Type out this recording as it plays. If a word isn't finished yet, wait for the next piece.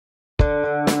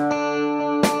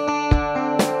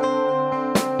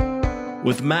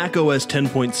With Mac OS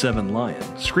 10.7 Lion,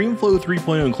 ScreenFlow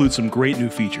 3.0 includes some great new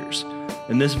features.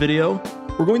 In this video,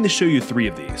 we're going to show you 3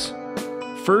 of these.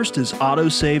 First is Auto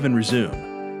Save and Resume.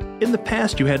 In the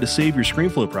past, you had to save your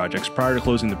ScreenFlow projects prior to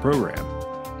closing the program.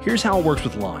 Here's how it works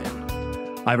with Lion.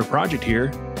 I have a project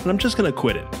here, and I'm just going to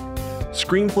quit it.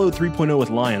 ScreenFlow 3.0 with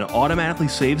Lion automatically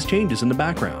saves changes in the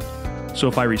background. So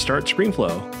if I restart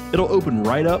ScreenFlow, it'll open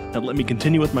right up and let me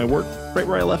continue with my work right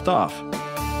where I left off.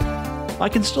 I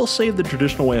can still save the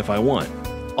traditional way if I want.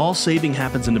 All saving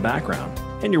happens in the background,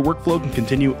 and your workflow can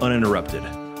continue uninterrupted.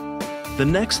 The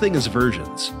next thing is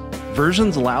Versions.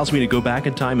 Versions allows me to go back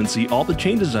in time and see all the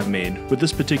changes I've made with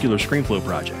this particular ScreenFlow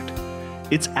project.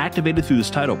 It's activated through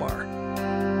this title bar.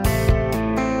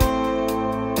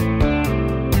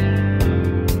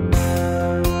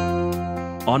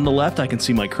 On the left, I can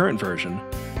see my current version,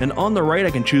 and on the right,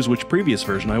 I can choose which previous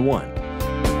version I want.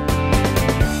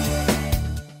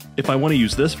 If I want to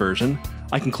use this version,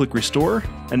 I can click Restore,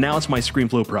 and now it's my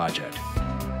ScreenFlow project.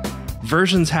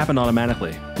 Versions happen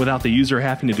automatically, without the user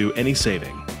having to do any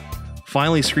saving.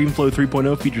 Finally, ScreenFlow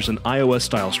 3.0 features an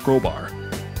iOS-style scroll bar.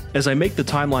 As I make the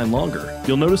timeline longer,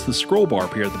 you'll notice the scroll bar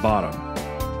appear at the bottom.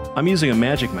 I'm using a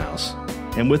magic mouse,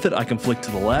 and with it I can flick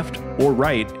to the left or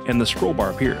right and the scroll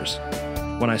bar appears.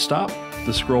 When I stop,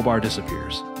 the scroll bar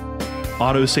disappears.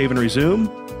 Auto Save and Resume,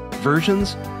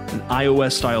 Versions, and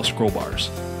iOS-style scroll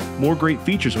bars. More great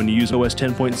features when you use OS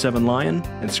 10.7 Lion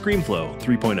and ScreenFlow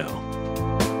 3.0.